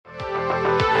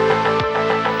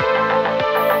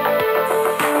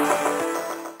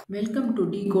Welcome to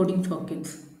Decoding for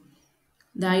Kids.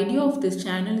 The idea of this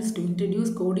channel is to introduce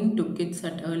coding to kids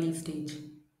at early stage.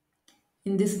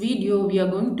 In this video, we are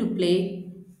going to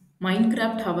play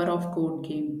Minecraft Hour of Code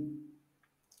game.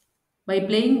 By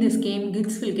playing this game,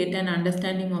 kids will get an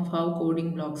understanding of how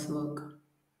coding blocks work.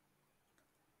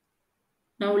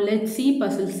 Now let's see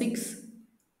puzzle 6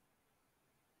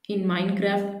 in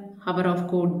Minecraft Hour of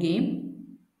Code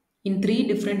game in 3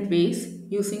 different ways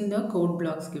using the code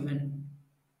blocks given.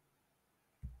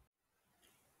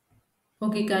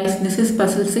 Okay guys, this is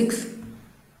puzzle 6.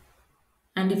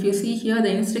 And if you see here, the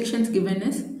instructions given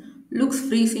is looks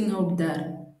freezing out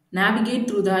there. Navigate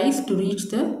through the ice to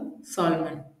reach the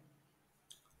Solomon.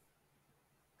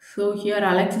 So here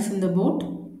Alex is in the boat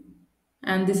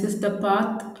and this is the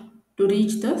path to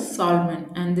reach the Solomon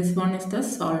and this one is the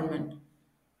Solomon.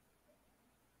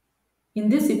 In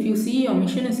this, if you see, your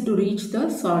mission is to reach the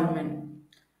Solomon.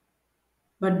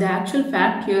 But the actual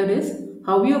fact here is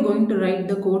how you are going to write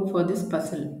the code for this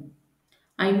puzzle.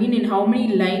 I mean, in how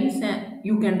many lines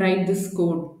you can write this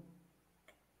code.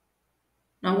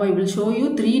 Now I will show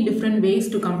you 3 different ways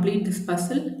to complete this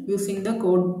puzzle using the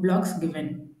code blocks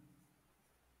given.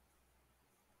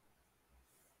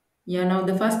 Yeah, now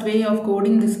the first way of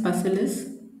coding this puzzle is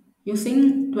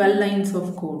using 12 lines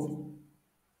of code.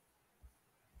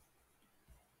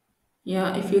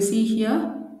 Yeah, if you see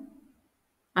here,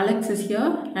 Alex is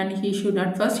here and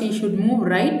at first he should move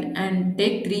right and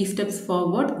take 3 steps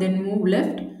forward, then move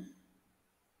left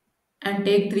and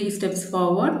take 3 steps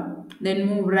forward, then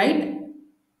move right,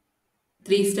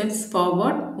 3 steps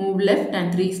forward, move left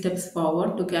and 3 steps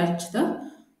forward to catch the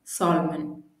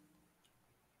Solomon.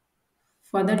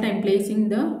 For that, I am placing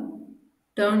the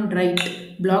turn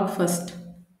right block first.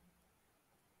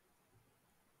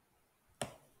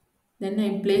 Then I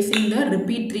am placing the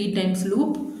repeat 3 times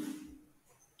loop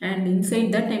and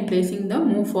inside that I am placing the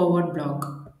move forward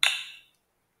block.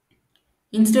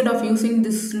 Instead of using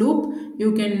this loop,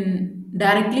 you can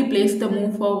directly place the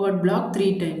move forward block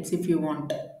 3 times if you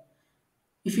want.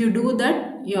 If you do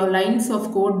that, your lines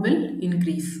of code will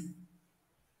increase.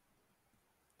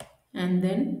 And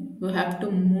then you have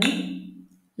to move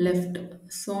left.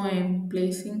 So I am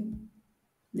placing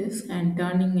this and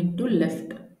turning it to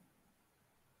left.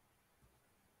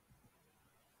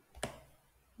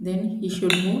 Then he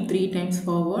should move 3 times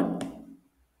forward.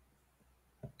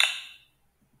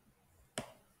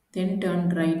 Then turn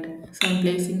right. So I'm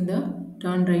placing the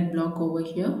turn right block over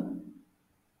here.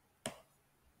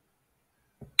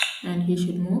 And he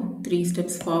should move 3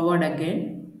 steps forward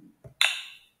again.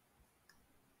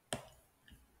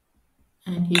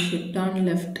 And he should turn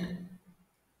left.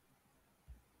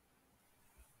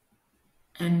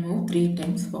 And move 3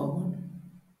 times forward.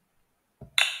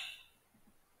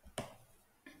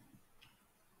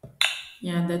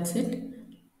 Yeah, that's it.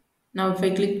 Now if I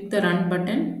click the run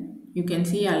button, you can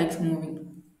see Alex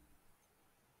moving.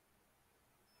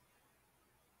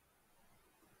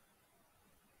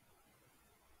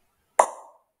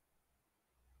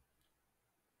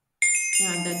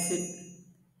 Yeah, that's it.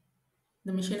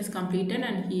 The mission is completed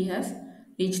and he has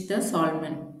reached the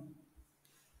Solomon.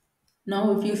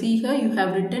 Now if you see here, you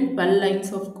have written 12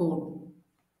 lines of code.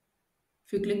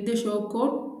 If you click the show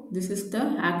code, this is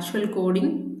the actual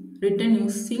coding written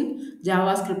using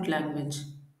JavaScript language.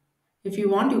 If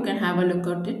you want, you can have a look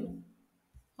at it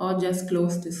or just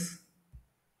close this.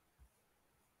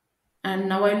 And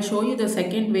now I'll show you the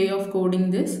second way of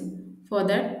coding this. For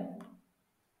that,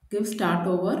 give start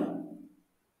over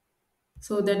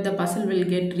so that the puzzle will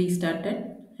get restarted.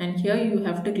 And here you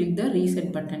have to click the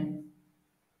reset button.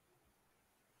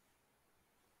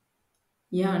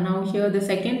 Yeah, now here the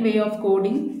second way of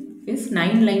coding is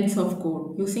 9 lines of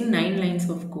code, using 9 lines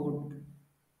of code.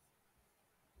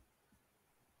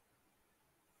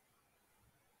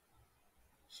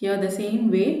 Here the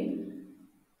same way.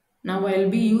 Now I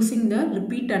will be using the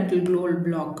repeat until goal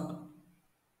block.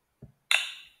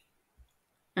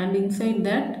 And inside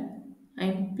that I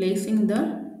am placing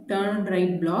the turn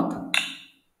right block.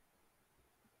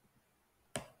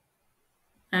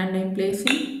 And I am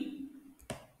placing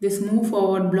this move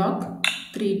forward block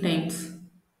 3 times.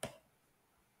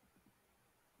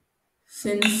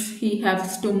 Since he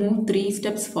has to move 3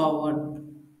 steps forward.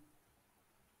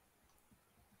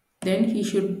 Then he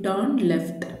should turn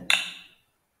left.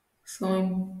 So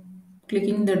I'm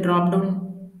clicking the drop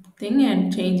down thing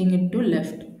and changing it to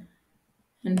left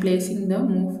and placing the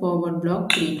move forward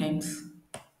block 3 times.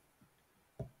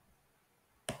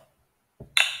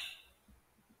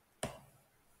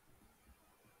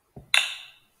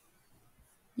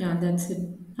 Yeah, that's it.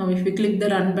 Now if we click the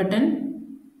run button,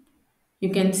 you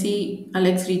can see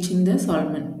Alex reaching the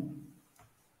Solomon.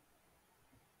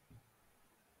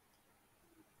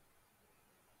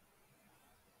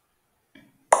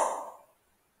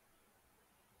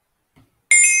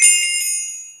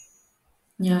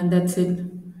 Yeah, that's it.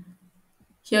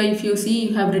 Here, if you see,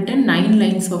 you have written 9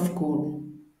 lines of code.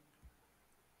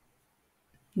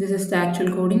 This is the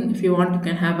actual coding. If you want, you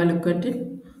can have a look at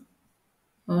it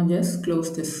or just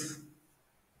close this.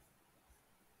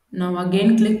 Now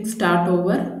again click start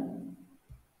over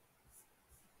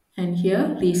and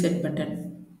here reset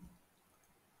button.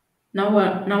 Now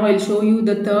I'll show you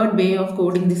the third way of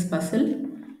coding this puzzle,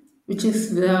 which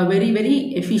is a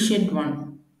very efficient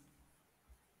one.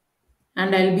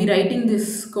 And I'll be writing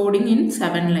this coding in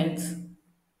 7 lines.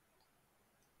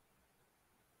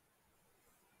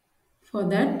 For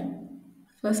that,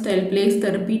 first I'll place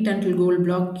the repeat until goal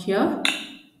block here,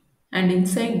 and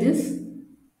inside this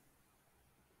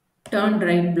turn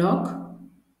right block,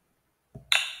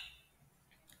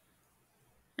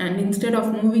 and instead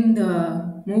of moving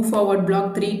the move forward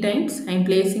block 3 times, I'm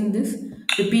placing this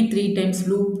repeat 3 times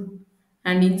loop,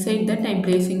 and inside that I'm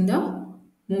placing the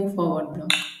move forward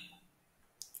block.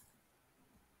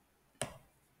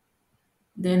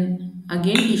 Then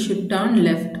again he should turn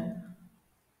left.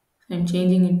 I'm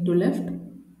changing it to left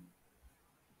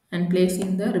and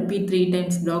placing the repeat 3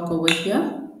 times block over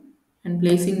here and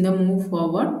placing the move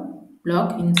forward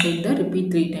block inside the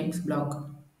repeat 3 times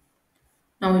block.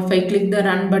 Now if I click the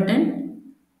run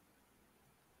button,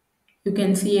 you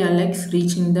can see Alex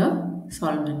reaching the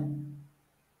solvent.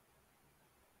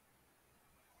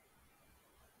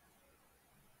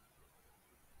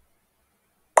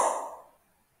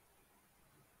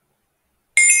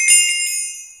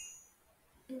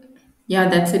 Yeah,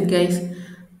 that's it guys.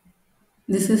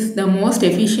 This is the most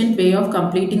efficient way of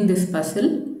completing this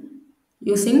puzzle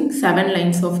using 7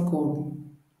 lines of code.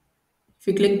 If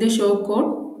you click the show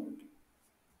code,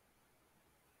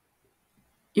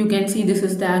 you can see this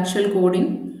is the actual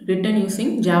coding written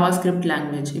using JavaScript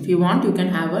language. If you want, you can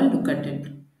have a look at it.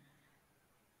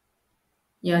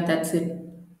 Yeah, that's it.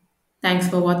 Thanks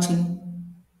for watching.